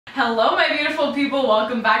Hello my beautiful people,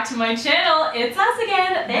 welcome back to my channel. It's us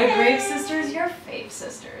again, the Grave Sisters, your fave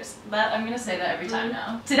sisters. I'm gonna say that every time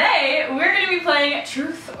now. Today, we're gonna be playing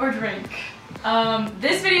Truth or Drink.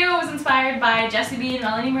 This video was inspired by Jessie B and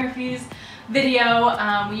Melanie Murphy's video.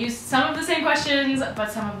 We used some of the same questions,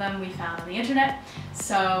 but some of them we found on the internet.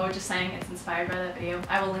 So just saying it's inspired by that video.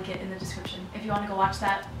 I will link it in the description if you want to go watch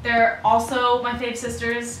that. They're also my fave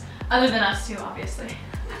sisters, other than us too, obviously.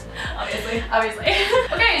 obviously.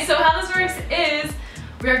 Okay, so how this works is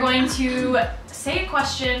we are going to say a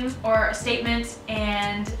question or a statement,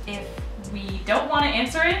 and if we don't want to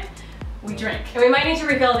answer it, we drink. And we might need to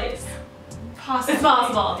refill these. Possibly. It's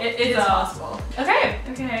possible. It is possible. Okay.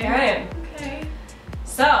 Okay. Alright. Okay.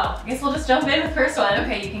 So, I guess we'll just jump in with the first one.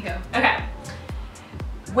 Okay, you can go. Okay.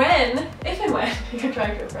 If and when you're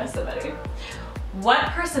trying to impress somebody, what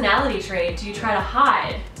personality trait do you try to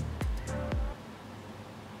hide?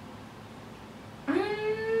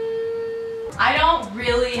 I don't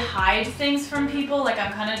really hide things from people. Like,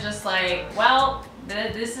 I'm kind of just like, well,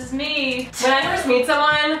 this is me. When I first meet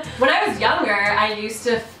someone, when I was younger, I used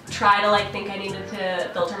to try to think I needed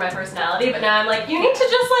to filter my personality, but now I'm like, you need to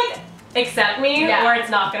just accept me, or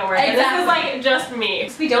it's not gonna work. Exactly. This is just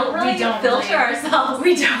me. We don't really filter ourselves.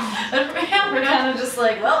 We don't. We're kind of just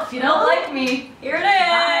like, well, if you don't like me, here it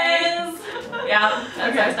is. Yeah,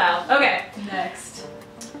 that's our style. Okay. Next.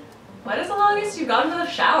 What is the longest you've gone to the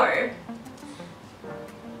shower?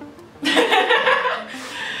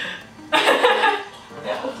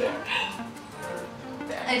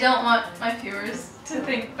 I don't want my viewers to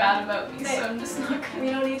think bad about me, so I'm just not gonna. We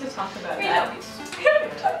don't need to talk about We that. don't need to.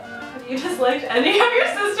 Have you disliked any of your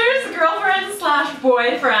sisters' girlfriends /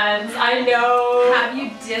 boyfriends? I know. Have you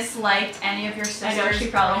disliked any of your sisters? I know she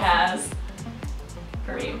probably has.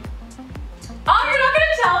 For me. Oh, you're not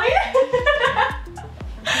gonna tell me?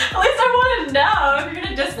 At least I want to know if you're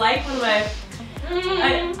gonna dislike one of my.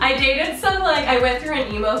 I dated some, I went through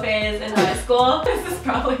an emo phase in high school. This is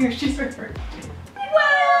probably who she's referring to.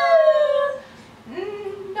 Well,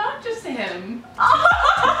 not just him.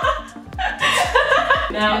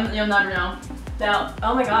 No. You'll never know. No.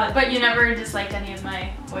 Oh my god. But you never disliked any of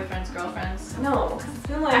my boyfriend's girlfriends? No. It's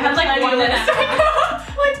been I had one and a half.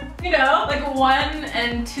 you know? 1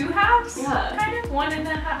 and 2 halves? Yeah. Kind of? 1 and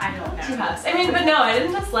a half? I don't know. 2 halves. I mean, but no, I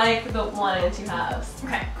didn't dislike the 1 and 2 halves.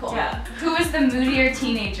 Okay, cool. Yeah. Who is the moodier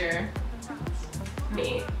teenager?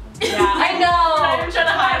 Me. Yeah, I know. We're not even trying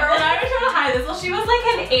to hide We're not even trying to hide this. Well, she was like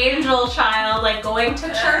an angel child, going to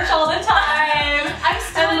church all the time. I'm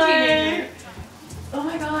still a teenager. Oh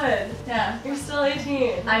my god. Yeah. You're still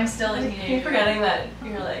 18. I'm still a teenager. I keep forgetting that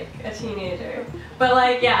you're a teenager.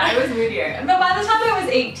 But yeah, I was moodier. But by the time I was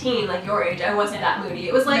 18, your age, I wasn't that moody.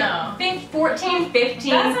 It was No. 14,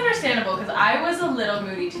 15. That's understandable, because I was a little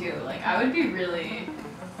moody too. I would be really,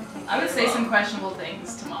 I would say some questionable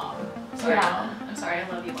things to mom. Sorry, Mom. I'm sorry, I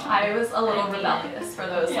love you, Mom. I was a little rebellious for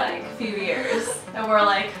those few years. And we're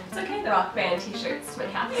it's okay to rock band t-shirts to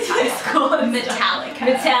Catholic high school. Metallica.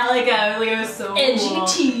 Metallica. It was so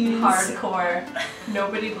NGTs. Cool. Hardcore.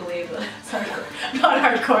 Nobody believed it. It's hardcore. Not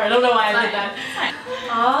hardcore. I don't know why I did that.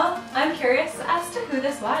 I'm curious as to who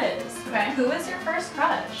this was. Okay. Who was your first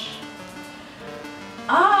crush?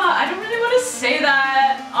 I don't really want to say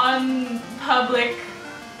that on public.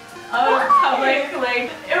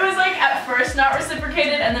 It was at first not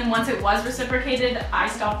reciprocated, and then once it was reciprocated, I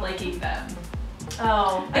stopped liking them.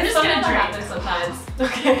 Oh, I'm just gonna drink happen sometimes.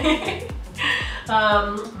 Okay.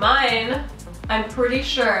 Mine, I'm pretty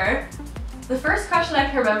sure. The first crush that I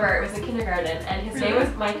can remember was in kindergarten, and his name was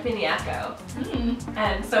Mike Miniaco.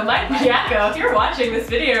 And so Mike Miniaco, if you're watching this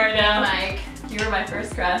video right now, Mike, you were my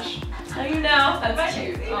first crush. Now you know. That's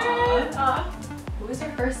cute. Aww. Who was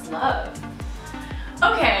your first love?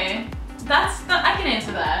 Okay, I can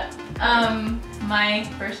answer that. My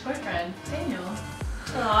first boyfriend, Daniel.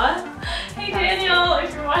 Aww. Hey Daniel,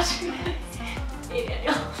 if you're watching this. Hey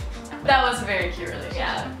Daniel. That was a very cute relationship.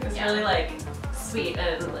 Yeah, it was really sweet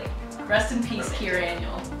and rest in peace, Keara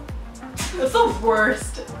Daniel. That's the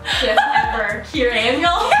worst gift ever. Keara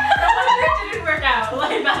Daniel. It didn't work out.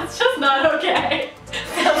 That's just not okay.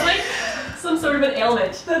 Sounds like some sort of an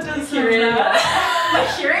ailment. That does sound bad. My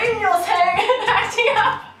Keara Daniel's acting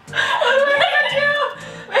up. What am I gonna do?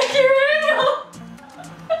 My Keara Daniel.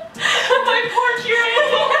 My poor Keara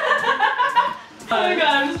Daniel. Oh my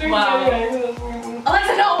god, I'm just drinking anyway.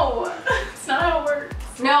 Alexa, no! It's not how it works.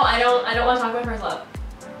 No, I don't want to talk about first love.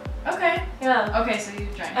 Okay. Yeah. Okay, so you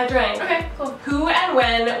drank. I drank. Okay, cool. Who and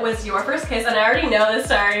when was your first kiss? And I already know this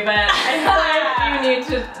story, but I feel like you need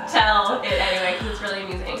to tell it anyway because it's really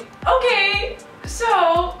amusing. Okay,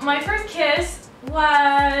 so my first kiss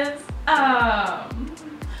was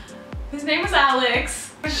His name was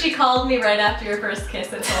Alex. She called me right after your first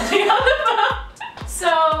kiss and told me on the phone. So,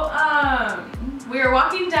 we were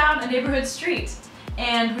walking down a neighborhood street.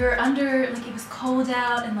 And we were under, like, it was cold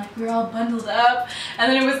out and like we were all bundled up,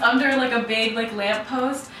 and then it was under like a big like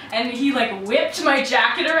lamppost, and he like whipped my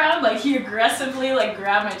jacket around, like he aggressively like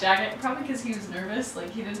grabbed my jacket, probably because he was nervous, like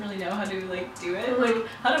he didn't really know how to like do it, like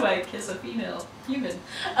how do I kiss a female human?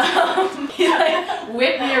 He like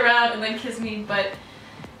whipped me around and then kissed me, but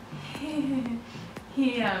he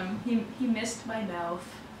missed my mouth.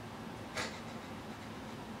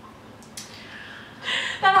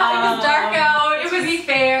 It was dark out. It was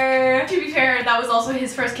fair. To be fair, that was also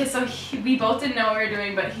his first kiss, so we both didn't know what we were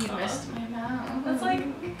doing, but he missed my mouth. That's like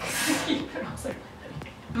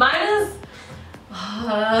mine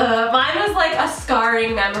was like a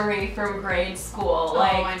scarring memory from grade school.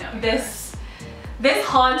 Like I know. This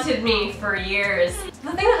haunted me for years.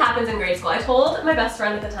 The thing that happens in grade school, I told my best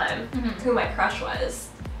friend at the time who my crush was,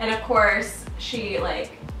 and of course she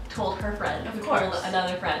like told her friend, who told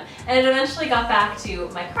another friend, and it eventually got back to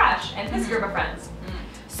my crush and his group of friends.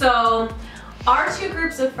 So our two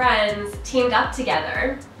groups of friends teamed up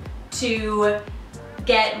together to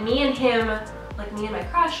get me and him, like me and my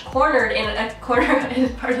crush, cornered in a corner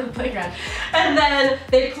in part of the playground. And then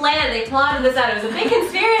they plotted this out. It was a big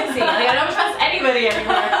conspiracy. Like, I don't trust anybody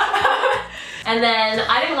anymore. And then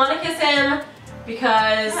I didn't want to kiss him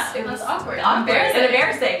because it was awkward and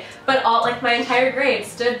embarrassing. But all, like, my entire grade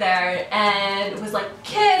stood there and was like,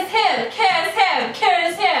 kiss him, kiss him,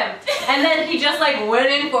 kiss him. And then he just like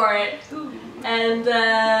went in for it. And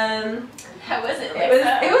how was it?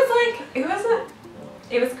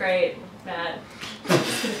 It was great, Matt.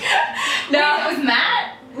 No, it was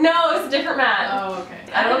Matt? No, it was a different Matt. Oh, okay.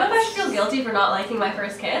 I don't know if I should feel guilty for not liking my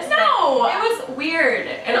first kiss. No! It was weird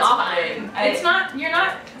and awkward. It's not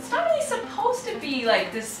really supposed to be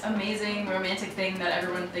like this amazing romantic thing that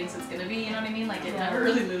everyone thinks it's gonna be, you know what I mean? Like it never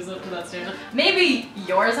really lives up to that standard. Maybe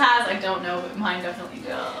yours has, I don't know, but mine definitely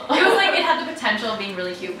did. It was like, it had the potential of being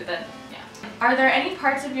really cute, but then, yeah. Are there any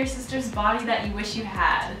parts of your sister's body that you wish you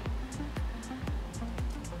had?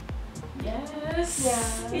 Yes.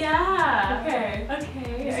 Yeah. Yeah. Okay.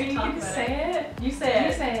 Okay. You can say it. You say it.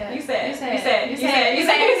 You say it. You say it. You say You it. say it. You say it. You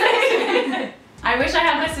say it. You say it. I wish I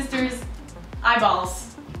had my sister's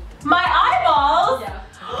eyeballs. My eyeballs? Yeah.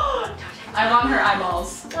 I want her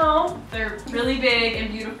eyeballs. Oh. They're really big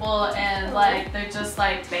and beautiful, and like they're just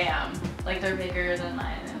like bam. Like they're bigger than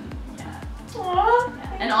mine, and yeah. Aww.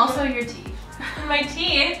 Yeah. And also your teeth. My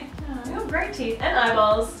teeth. Yeah. You have great teeth and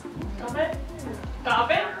eyeballs. Stop it.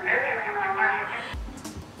 Stop it.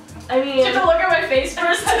 I mean, You have to look at my face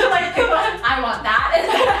first to like think, I want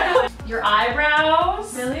that. Your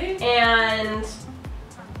eyebrows. Really? And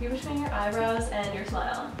between your eyebrows and your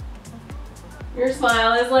smile. Your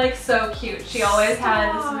smile is like so cute. She always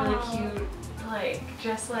had this really cute, like,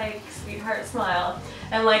 just like sweetheart smile.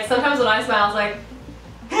 And like sometimes when I smile, it's like,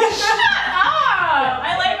 shut up!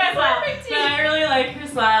 I like my smile. But I really like her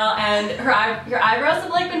smile, and your eyebrows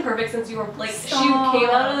have like been perfect since you were like, she came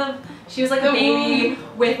out of, she was like a baby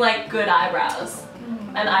with like good eyebrows.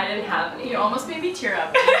 And I didn't have any. You almost made me tear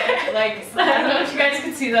up. Like, I don't know if you guys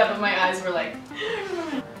could see that, but my eyes were like.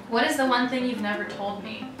 What is the one thing you've never told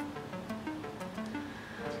me?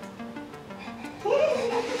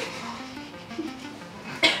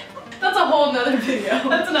 That's a whole nother video.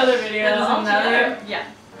 That's another video. That is another. Yeah.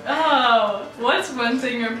 Oh, what's one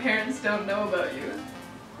thing your parents don't know about you?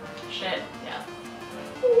 Shit. Yeah.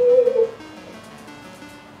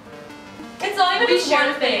 It's not even just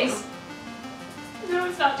one thing. No,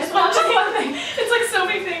 it's not just It's not just one thing. It's like so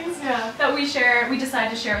many things Yeah. that we share, we decide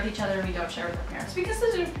to share with each other and we don't share with our parents because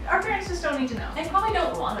our parents just don't need to know. They probably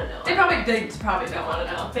don't want to know. They probably don't want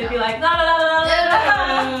to know. They'd be like, la la la la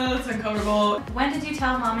la. It's uncomfortable. When did you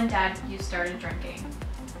tell mom and dad you started drinking?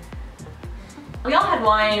 We all had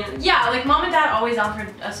wine. Yeah, like mom and dad always offered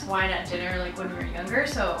us wine at dinner like when we were younger,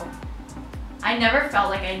 so I never felt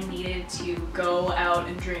like I needed to go out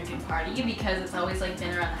and drink and party because it's always like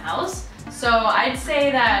been around the house. So I'd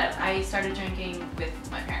say that I started drinking with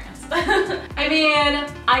my parents. I mean,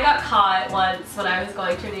 I got caught once when I was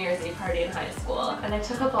going to a New Year's Eve party in high school, and I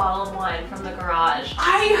took a bottle of wine from the garage.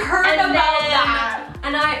 I heard about that!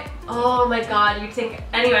 And oh my god, you'd think,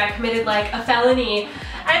 anyway, I committed like a felony.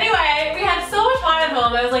 Anyway, we had so much wine at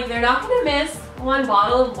home, I was like, they're not gonna miss one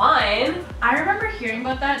bottle of wine. I remember hearing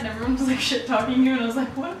about that and everyone was like shit talking you and I was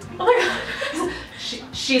like, what? Oh my god.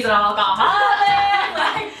 She's an alcoholic.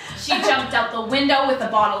 Like, she jumped out the window with a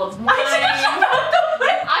bottle of wine.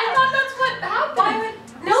 I thought that's what happened.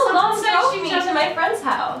 No, mom drove me to my friend's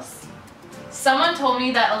house. Someone told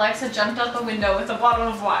me that Alexa jumped out the window with a bottle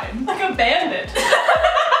of wine. Like a bandit.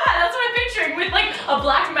 That's what I'm picturing, with like a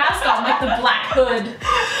black mask on, like the Black Hood.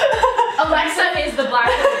 Alexa is the Black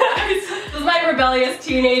Hood, guys. This is my rebellious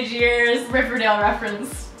teenage years. Riverdale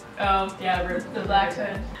reference. Oh, yeah, The Black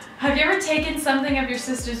Hood. Have you ever taken something of your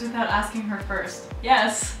sister's without asking her first?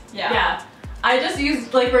 Yes. Yeah. I just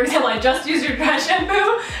used, like, for example, I just used your dry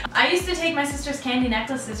shampoo. I used to take my sister's candy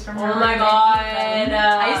necklaces from her. Oh my god.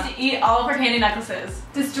 I used to eat all of her candy necklaces.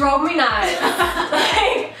 This drove me nuts.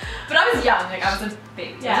 Like, but I was young, like I was a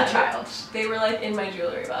baby, yeah, I was a child. They were like in my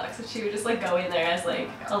jewelry box, and she would just like go in there as like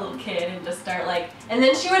a little kid and just start like, and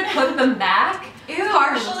then she would put them back. Ew.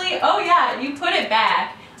 Partially, oh yeah, you put it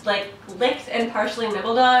back, like licked and partially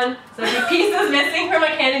nibbled on, so there'd be pieces missing from my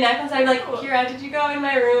candy necklace. I'd be like, Keara, did you go in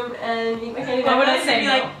my room and eat my candy necklace? What would I say? Be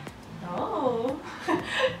No. like, no.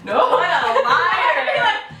 No. What a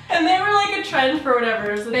liar. And they were like a trend for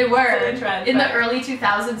whatever. It was They were. a trend, in the early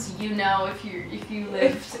 2000s, you know, if you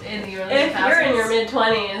lived in the early 2000s. If you're in your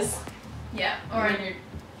mid-20s. Yeah, or in your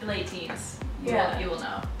late teens. You will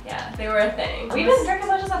know. Yeah, they were a thing. We didn't drink as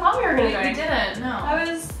much as I thought we were gonna We drink. didn't, no.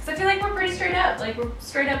 Because I feel like we're pretty straight up. Like, we're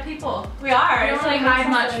straight up people. We are. We don't really hide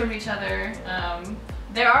much from each other.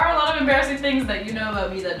 There are a lot of embarrassing things that you know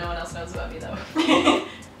about me that no one else knows about me, though.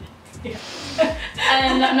 Yeah.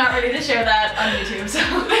 And I'm not ready to share that on YouTube, so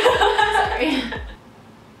sorry.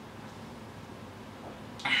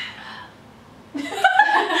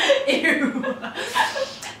 Ew.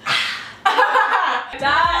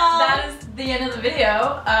 That is the end of the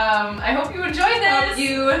video. I hope you enjoyed this. Hope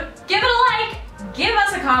you give it a like, give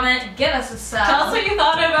us a comment, give us a sub. tell us what you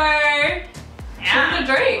thought of our Truth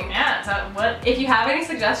or Drink. Yeah, so what If you have any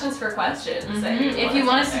suggestions for questions, if you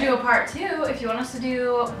want us to do a part 2, if you want us to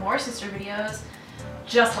do more sister videos,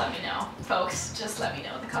 just let me know, folks. Just let me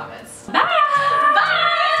know in the comments. Bye! Bye!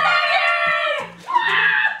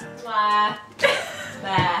 Bye! Bye.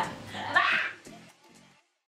 Bye.